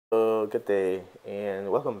So good day and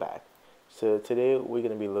welcome back. So today we're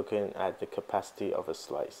going to be looking at the capacity of a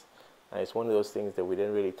slice. And it's one of those things that we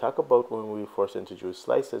didn't really talk about when we first introduced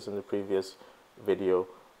slices in the previous video,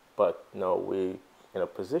 but now we're in a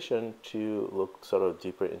position to look sort of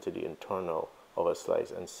deeper into the internal of a slice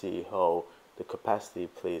and see how the capacity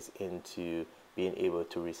plays into being able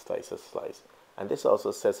to reslice a slice. And this also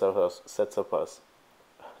sets us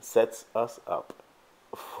up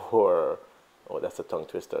for, oh, that's a tongue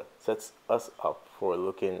twister, sets us up for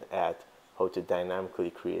looking at how to dynamically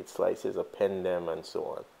create slices, append them, and so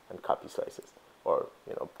on, and copy slices, or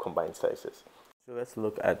combine slices. So let's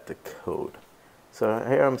look at the code. So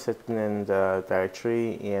here I'm sitting in the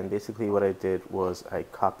directory, and basically what I did was I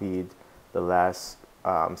copied the last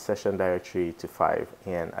session directory to 5,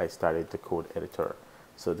 and I started the code editor.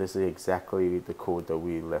 So this is exactly the code that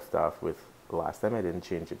we left off with last time. I didn't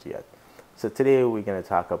change it yet. So today we're going to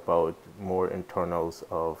talk about more internals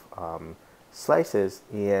of slices,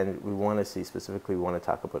 and we want to see specifically, we want to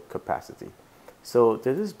talk about capacity. So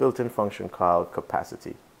there's this built-in function called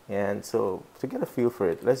capacity, and so to get a feel for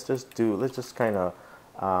it, let's just kind of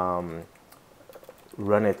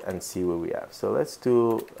run it and see what we have. So let's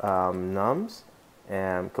do nums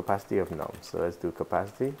and capacity of nums. So let's do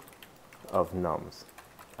capacity of nums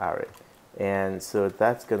array, and so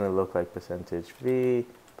that's going to look like %v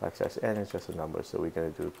backslash n is just a number, so we're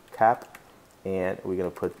going to do cap, and we're going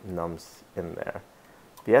to put nums in there.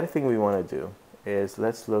 The other thing we want to do is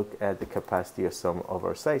let's look at the capacity of some of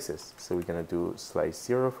our slices. So we're going to do slice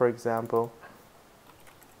 0, for example,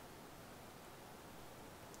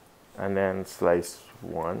 and then slice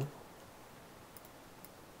 1,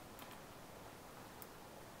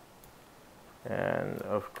 and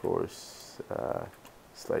of course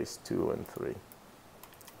slice 2 and 3.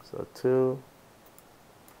 So 2,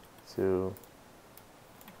 2,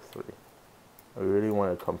 3. We really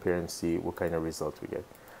want to compare and see what kind of result we get.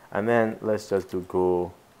 And then let's just do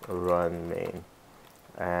go run main.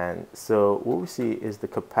 And so what we see is the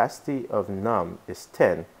capacity of num is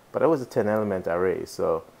 10, but that was a 10 element array.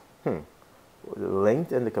 So the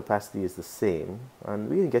length and the capacity is the same. And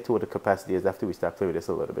we can get to what the capacity is after we start playing with this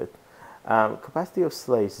a little bit. Capacity of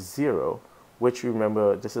slice 0, which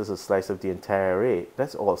remember this is a slice of the entire array,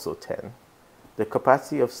 that's also 10. The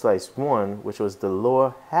capacity of slice 1, which was the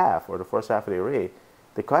lower half or the first half of the array,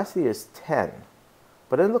 the capacity is 10.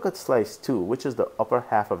 But then look at slice 2, which is the upper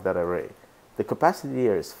half of that array. The capacity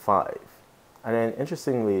here is 5. And then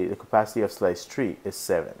interestingly, the capacity of slice 3 is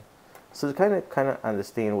 7. So to kind of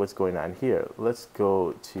understand what's going on here, let's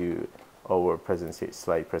go to our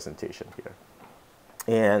slide presentation here.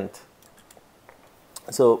 And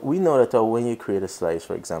so we know that when you create a slice,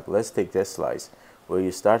 for example, let's take this slice where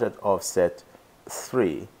you start at offset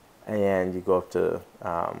 3 and you go up to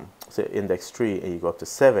say index 3 and you go up to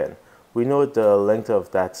 7. We know the length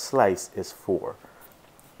of that slice is 4.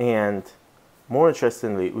 And more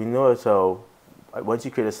interestingly, we know that once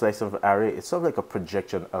you create a slice of an array, it's sort of like a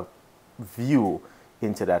projection of view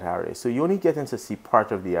into that array. So you only get to see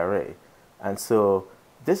part of the array. And so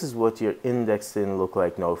this is what your indexing look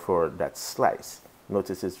like now for that slice.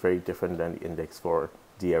 Notice it's very different than the index for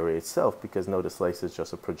the array itself, because now the slice is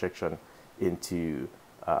just a projection into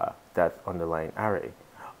that underlying array.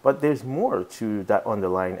 But there's more to that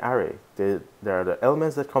underlying array. There are the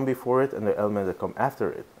elements that come before it and the elements that come after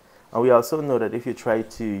it. And we also know that if you try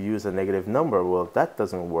to use a negative number, well, that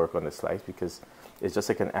doesn't work on the slice because it's just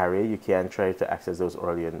like an array. You can't try to access those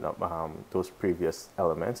earlier, those previous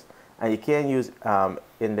elements. And you can't use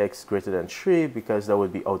index greater than 3 because that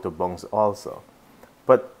would be out of bounds also.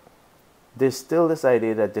 But there's still this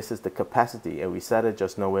idea that this is the capacity, and we said it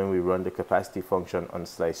just now when we run the capacity function on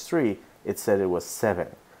slice 3, it said it was 7.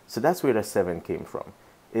 So that's where the 7 came from.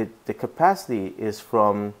 The capacity is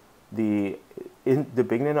from in the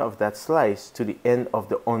beginning of that slice to the end of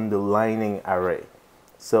the underlining array.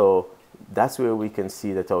 So that's where we can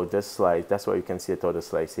see that this slice, that's why you can see that the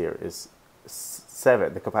slice here is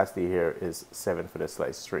 7. The capacity here is 7 for the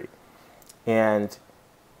slice 3. And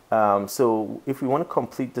so if we want to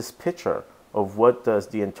complete this picture of what does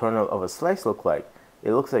the internal of a slice look like,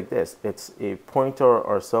 it looks like this. It's a pointer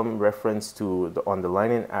or some reference to the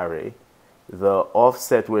underlining array, the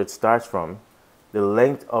offset where it starts from, the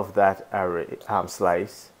length of that array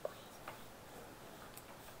slice,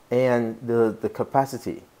 and the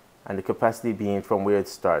capacity, and the capacity being from where it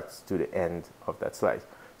starts to the end of that slice.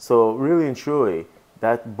 So really and truly,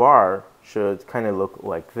 that bar should kind of look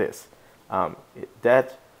like this.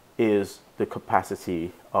 That is the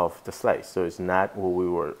capacity of the slice. So it's not what we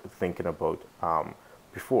were thinking about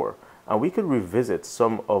before. And we could revisit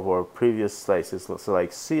some of our previous slices. So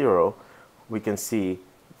like 0, we can see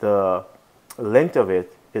the length of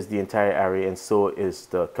it is the entire array, and so is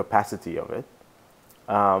the capacity of it.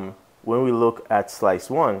 When we look at slice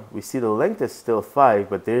 1, we see the length is still 5,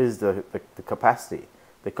 but there is the capacity.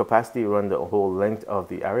 The capacity run the whole length of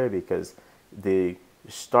the array because the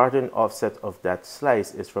starting offset of that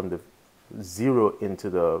slice is from the 0 into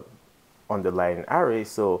the underlying array,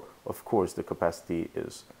 so of course the capacity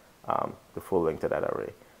is the full length of that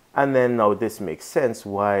array. And then now this makes sense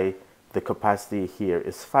why the capacity here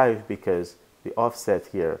is 5, because the offset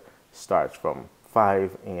here starts from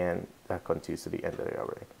 5 and that continues to the end of the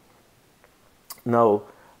array. Now,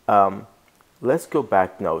 let's go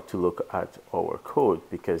back now to look at our code,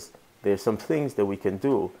 because there's some things that we can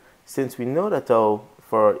do. Since we know that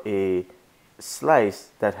for a slice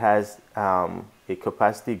that has a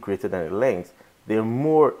capacity greater than the length, there are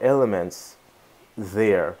more elements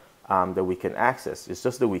there that we can access. It's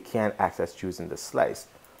just that we can't access choosing the slice.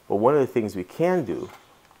 But one of the things we can do,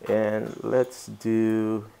 and let's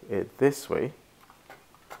do it this way.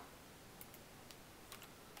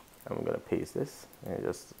 I'm going to paste this and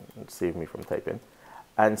just save me from typing.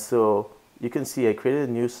 And so you can see I created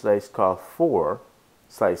a new slice called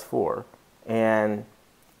slice 4, and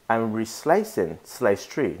I'm reslicing slice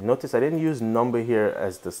 3. Notice I didn't use number here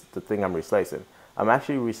as the thing I'm reslicing. I'm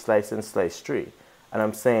actually reslicing slice 3. And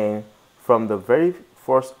I'm saying from the very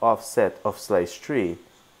first offset of slice 3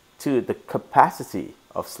 to the capacity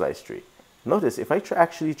of slice 3. Notice if I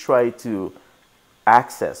actually try to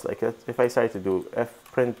access, like if I start to do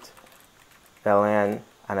fprint ln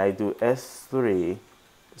and I do s3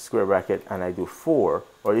 square bracket and I do 4,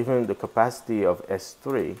 or even the capacity of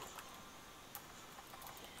s3,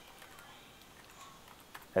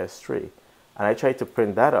 and I try to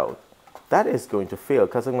print that out, that is going to fail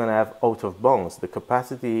because I'm going to have out of bounds. The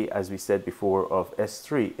capacity, as we said before, of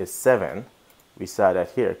S3 is 7. We saw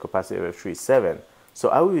that here, capacity of S3 is 7. So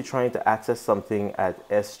I will be trying to access something at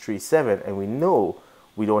S3 7, and we know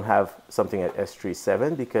we don't have something at S3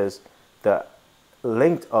 7 because the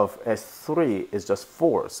length of S3 is just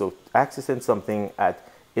 4. So accessing something at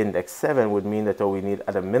index 7 would mean that we need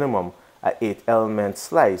at a minimum an 8-element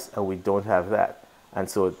slice, and we don't have that. And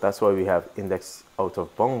so that's why we have index out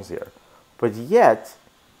of bounds here. But yet,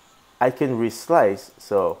 I can reslice,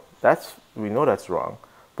 so we know that's wrong,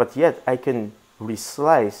 but yet I can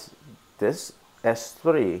reslice this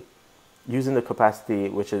S3 using the capacity,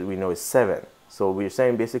 which we know is 7. So we're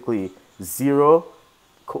saying basically 0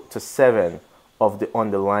 to 7 of the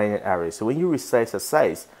underlying array. So when you reslice a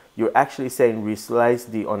slice, you're actually saying reslice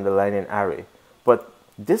the underlying array. But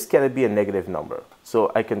this cannot be a negative number.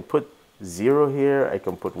 So I can put 0 here, I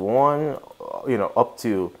can put 1, up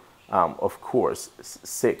to of course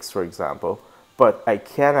 6, for example, but I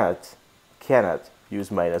cannot use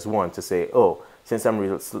 -1 to say, oh, since I'm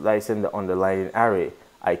reslicing the underlying array,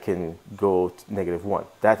 I can go to -1.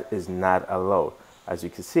 That is not allowed. As you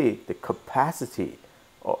can see, the capacity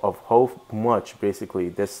of how much basically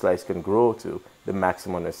this slice can grow to, the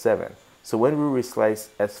maximum is 7. So when we reslice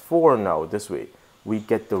S4 now this way, we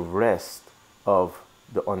get the rest of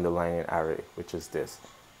the underlying array, which is this.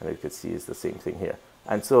 And you can see it's the same thing here.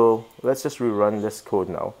 And so let's just rerun this code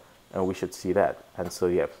now, and we should see that. And so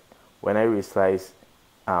yeah, when I reslice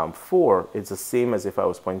 4, it's the same as if I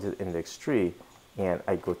was pointing to index 3, and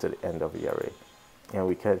I go to the end of the array. And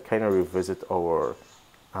we can kind of revisit our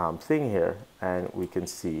thing here, and we can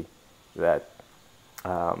see that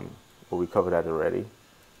we covered that already.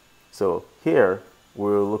 So here,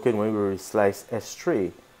 we're looking when we reslice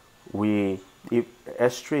S3,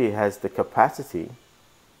 S3 has the capacity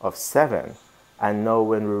of 7. And now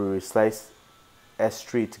when we reslice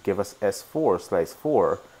S3 to give us S4, slice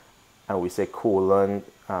 4, and we say colon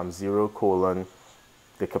 0 colon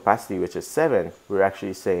the capacity, which is 7, we're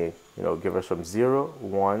actually saying, give us from 0,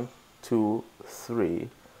 1, 2, 3,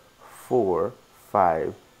 4,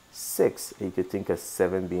 5, 6. And you could think of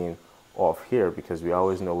 7 being off here because we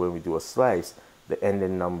always know when we do a slice, the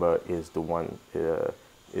ending number is the one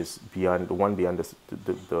beyond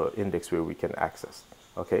the index where we can access.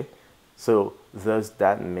 Okay. So does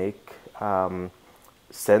that make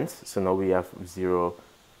sense? So now we have 0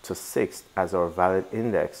 to 6 as our valid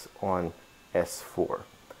index on S4.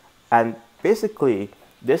 And basically,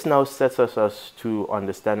 this now sets us to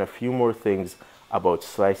understand a few more things about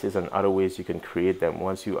slices and other ways you can create them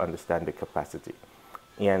once you understand the capacity.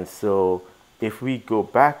 And so if we go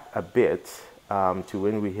back a bit to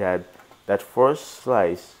when we had that first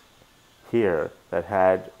slice here that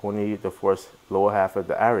had only the first lower half of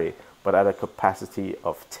the array, but at a capacity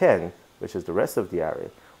of 10, which is the rest of the array,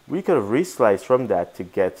 we could have resliced from that to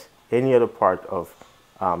get any other part of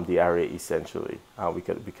the array essentially.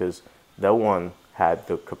 Because that one had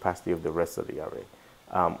the capacity of the rest of the array.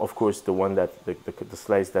 Of course, the one that the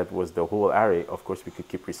slice that was the whole array, of course, we could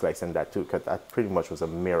keep reslicing that too, because that pretty much was a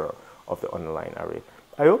mirror of the underlying array.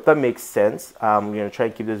 I hope that makes sense. I'm going to try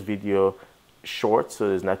to keep this video short, so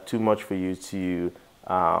there's not too much for you to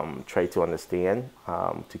try to understand,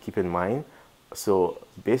 to keep in mind. So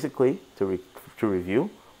basically, to review,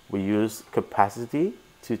 we use capacity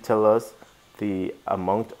to tell us the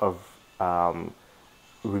amount of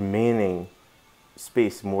remaining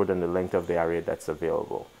space more than the length of the array that's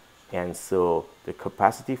available. And so the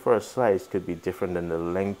capacity for a slice could be different than the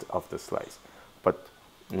length of the slice. But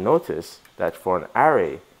notice that for an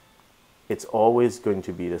array, it's always going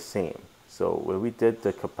to be the same. So when we did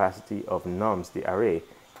the capacity of nums, the array,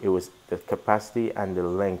 it was the capacity and the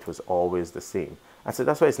length was always the same. And so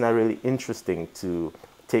that's why it's not really interesting to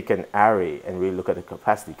take an array and really look at the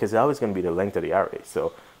capacity, because it's always going to be the length of the array.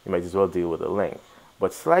 So you might as well deal with the length.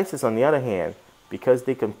 But slices, on the other hand, because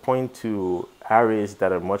they can point to arrays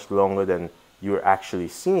that are much longer than you're actually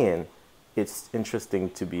seeing, it's interesting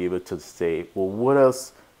to be able to say, well, what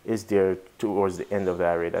else is there towards the end of the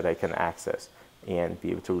array that I can access and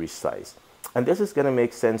be able to reslice? And this is going to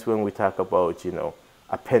make sense when we talk about, you know,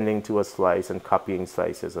 appending to a slice and copying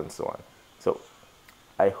slices and so on. So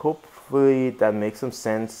I hopefully that makes some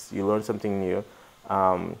sense. You learned something new.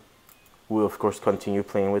 We'll of course continue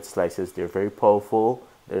playing with slices. They're very powerful.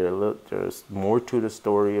 There's more to the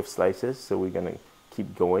story of slices, so we're gonna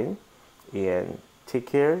keep going. And take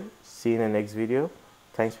care. See you in the next video.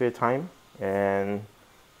 Thanks for your time and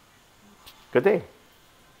good day.